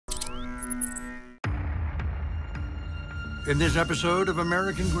In this episode of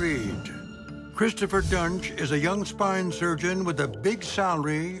American Greed, Christopher Dunch is a young spine surgeon with a big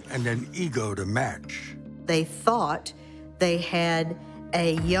salary and an ego to match. They thought they had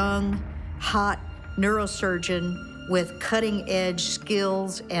a young, hot neurosurgeon with cutting-edge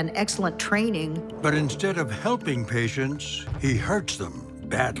skills and excellent training. But instead of helping patients, he hurts them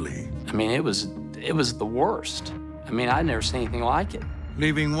badly. I mean, it was the worst. I mean, I'd never seen anything like it.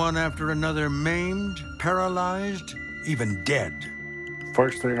 Leaving one after another maimed, paralyzed, even dead.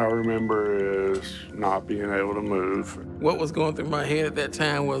 First thing I remember is not being able to move. What was going through my head at that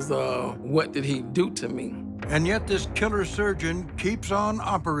time was, what did he do to me? And yet this killer surgeon keeps on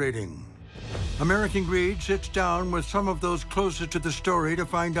operating. American Greed sits down with some of those closest to the story to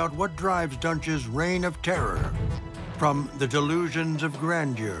find out what drives Dunch's reign of terror. From the delusions of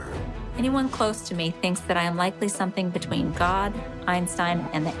grandeur. Anyone close to me thinks that I am likely something between God, Einstein,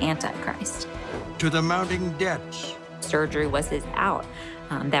 and the Antichrist. To the mounting debts. Surgery was his out.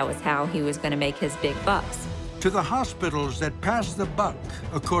 That was how he was going to make his big bucks. To the hospitals that pass the buck,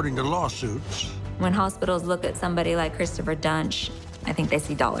 according to lawsuits. When hospitals look at somebody like Christopher Dunch, I think they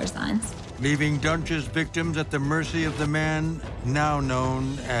see dollar signs. Leaving Dunch's victims at the mercy of the man now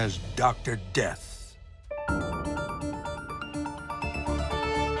known as Dr. Death.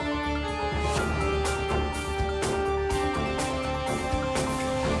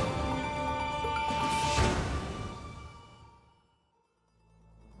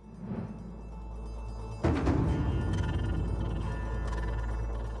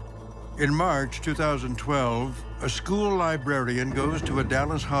 In March 2012, a school librarian goes to a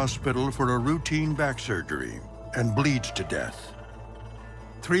Dallas hospital for a routine back surgery and bleeds to death.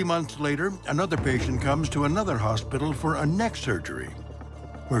 3 months later, another patient comes to another hospital for a neck surgery,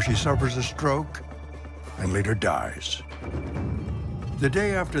 where she suffers a stroke and later dies. The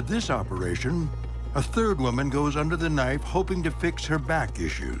day after this operation, a third woman goes under the knife hoping to fix her back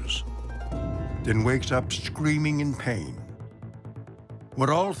issues, then wakes up screaming in pain. What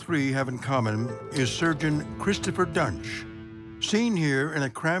all three have in common is surgeon Christopher Dunch, seen here in a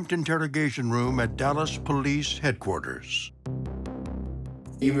cramped interrogation room at Dallas Police Headquarters.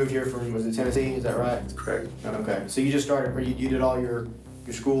 You moved here from, was it Tennessee, is that right? Correct. Okay, so you just started, you did all your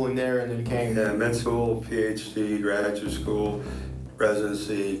schooling there and then came? Yeah, med school, PhD, graduate school,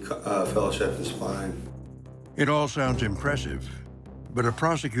 residency, fellowship in spine. It all sounds impressive. But a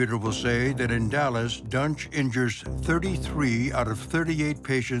prosecutor will say that in Dallas, Dunch injures 33 out of 38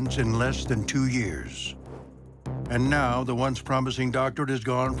 patients in less than 2 years. And now the once promising doctor has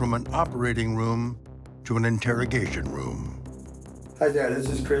gone from an operating room to an interrogation room. Hi, Dad, this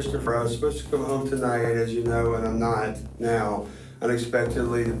is Christopher. I was supposed to go home tonight, as you know, and I'm not now.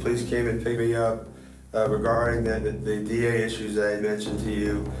 Unexpectedly, the police came and picked me up regarding the DA issues that I mentioned to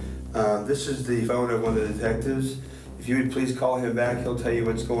you. This is the phone of one of the detectives. If you would please call him back, he'll tell you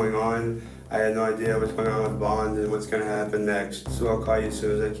what's going on. I had no idea what's going on with Bond and what's going to happen next, so I'll call you as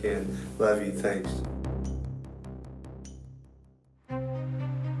soon as I can. Love you, thanks.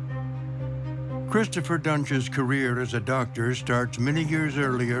 Christopher Dunch's career as a doctor starts many years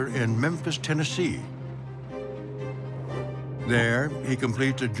earlier in Memphis, Tennessee. There, he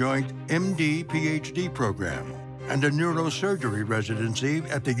completes a joint MD-PhD program and a neurosurgery residency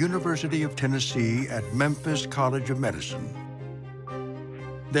at the University of Tennessee at Memphis College of Medicine.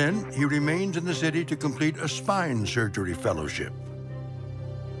 Then he remains in the city to complete a spine surgery fellowship.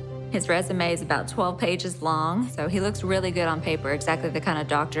 His resume is about 12 pages long, so he looks really good on paper, exactly the kind of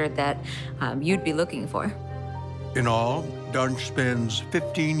doctor that you'd be looking for. In all, Dunch spends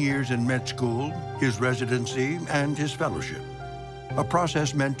 15 years in med school, his residency, and his fellowship, a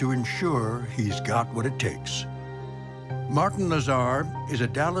process meant to ensure he's got what it takes. Martin Lazar is a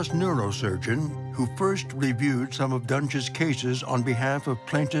Dallas neurosurgeon who first reviewed some of Dunch's cases on behalf of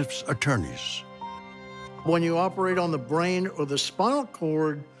plaintiffs' attorneys. When you operate on the brain or the spinal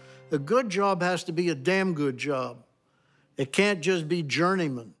cord, a good job has to be a damn good job. It can't just be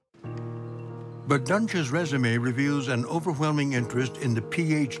journeyman. But Dunch's resume reveals an overwhelming interest in the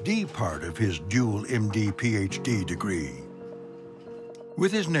PhD part of his dual MD-PhD degree.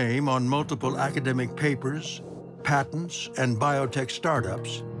 With his name on multiple academic papers, patents, and biotech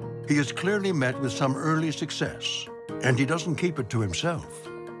startups, he has clearly met with some early success, and he doesn't keep it to himself.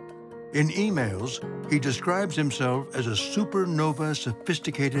 In emails, he describes himself as a supernova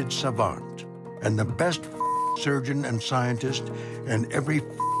sophisticated savant and the best surgeon and scientist and every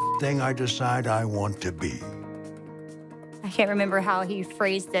thing I decide I want to be. I can't remember how he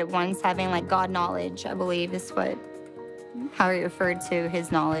phrased it once, having like God knowledge, I believe is how he referred to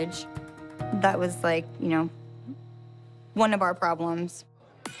his knowledge. That was like, one of our problems.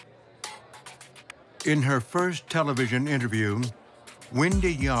 In her first television interview,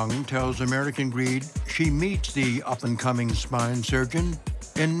 Wendy Young tells American Greed she meets the up-and-coming spine surgeon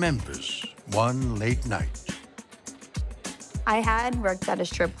in Memphis one late night. I had worked at a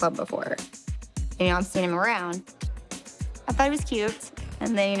strip club before. I've seen him around. I thought he was cute.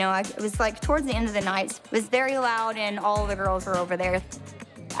 And then, it was like towards the end of the night, it was very loud and all the girls were over there.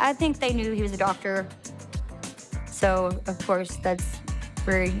 I think they knew he was a doctor. So, of course, that's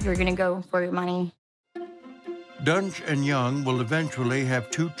where you're gonna go for your money. Dunch and Young will eventually have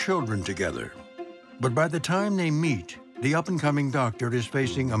 2 children together. But by the time they meet, the up-and-coming doctor is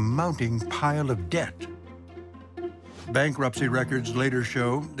facing a mounting pile of debt. Bankruptcy records later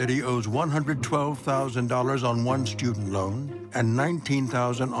show that he owes $112,000 on one student loan and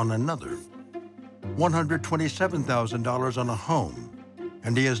 $19,000 on another, $127,000 on a home,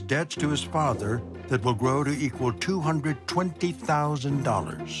 and he has debts to his father that will grow to equal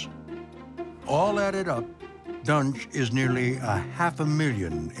 $220,000. All added up, Dunch is nearly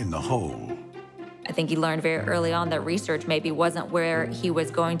 $500,000 in the hole. I think he learned very early on that research maybe wasn't where he was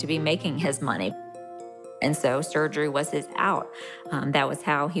going to be making his money. And so surgery was his out. That was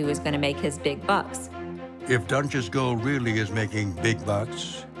how he was going to make his big bucks. If Dunch's goal really is making big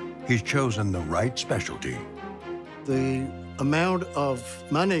bucks, he's chosen the right specialty. The amount of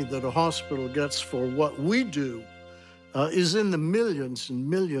money that a hospital gets for what we do is in the millions and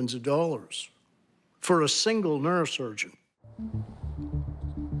millions of dollars for a single neurosurgeon.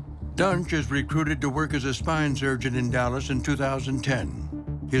 Dunch is recruited to work as a spine surgeon in Dallas in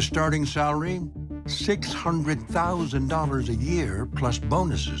 2010. His starting salary, $600,000 a year plus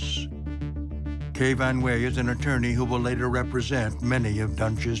bonuses. Kay Van Wey is an attorney who will later represent many of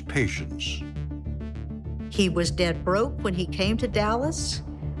Dunch's patients. He was dead broke when he came to Dallas.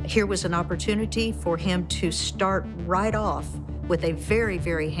 Here was an opportunity for him to start right off with a very,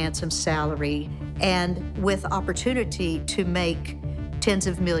 very handsome salary and with opportunity to make tens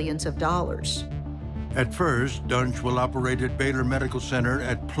of millions of dollars. At first, Dunch will operate at Baylor Medical Center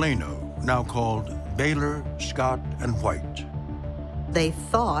at Plano, now called Baylor, Scott, and White. They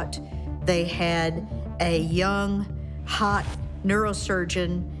thought they had a young, hot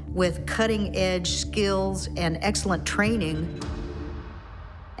neurosurgeon with cutting-edge skills and excellent training,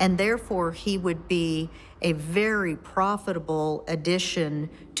 and therefore he would be a very profitable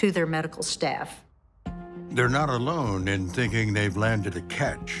addition to their medical staff. They're not alone in thinking they've landed a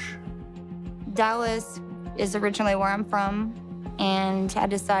catch. Dallas is originally where I'm from, and I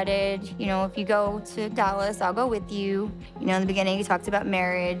decided, if you go to Dallas, I'll go with you. In the beginning, he talked about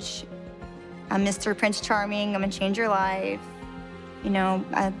marriage. I'm Mr. Prince Charming, I'm gonna change your life.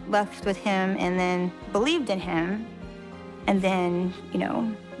 I left with him and then believed in him, and then,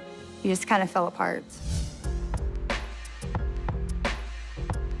 he just kind of fell apart.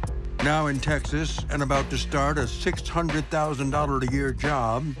 Now in Texas and about to start a $600,000 a year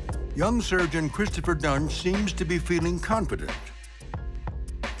job, young surgeon Christopher Dunch seems to be feeling confident.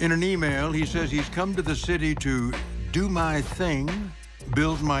 In an email, he says he's come to the city to do my thing,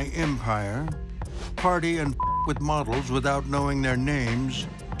 build my empire, party and with models without knowing their names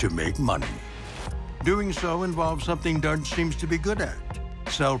to make money. Doing so involves something Dunch seems to be good at,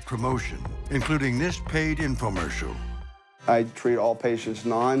 self-promotion, including this paid infomercial. I treat all patients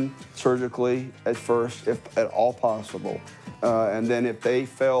non-surgically at first, if at all possible. And then if they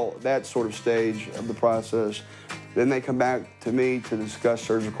fail that sort of stage of the process, then they come back to me to discuss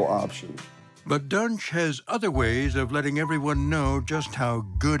surgical options. But Dunch has other ways of letting everyone know just how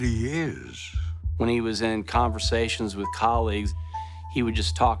good he is. When he was in conversations with colleagues, he would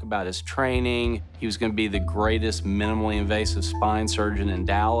just talk about his training. He was going to be the greatest minimally invasive spine surgeon in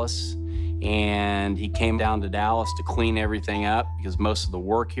Dallas. And he came down to Dallas to clean everything up because most of the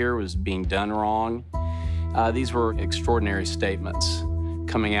work here was being done wrong. These were extraordinary statements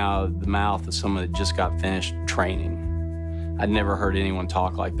coming out of the mouth of someone that just got finished training. I'd never heard anyone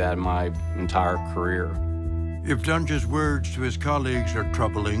talk like that in my entire career. If Dunch's words to his colleagues are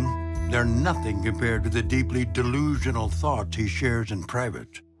troubling, they're nothing compared to the deeply delusional thoughts he shares in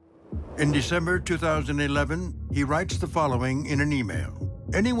private. In December 2011, he writes the following in an email.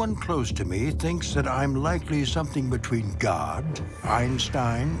 Anyone close to me thinks that I'm likely something between God,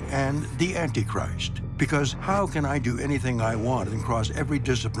 Einstein, and the Antichrist. Because how can I do anything I want and cross every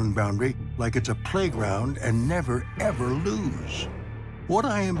discipline boundary like it's a playground and never, ever lose? What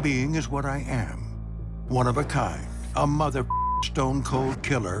I am being is what I am. One of a kind, a stone-cold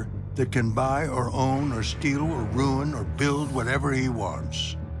killer that can buy or own or steal or ruin or build whatever he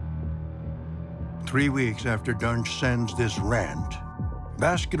wants. 3 weeks after Dunch sends this rant,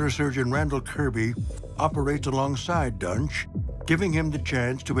 vascular surgeon Randall Kirby operates alongside Dunch, giving him the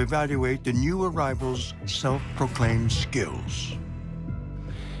chance to evaluate the new arrival's self-proclaimed skills.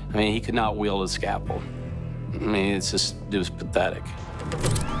 I mean, he could not wield a scalpel. I mean, it was pathetic.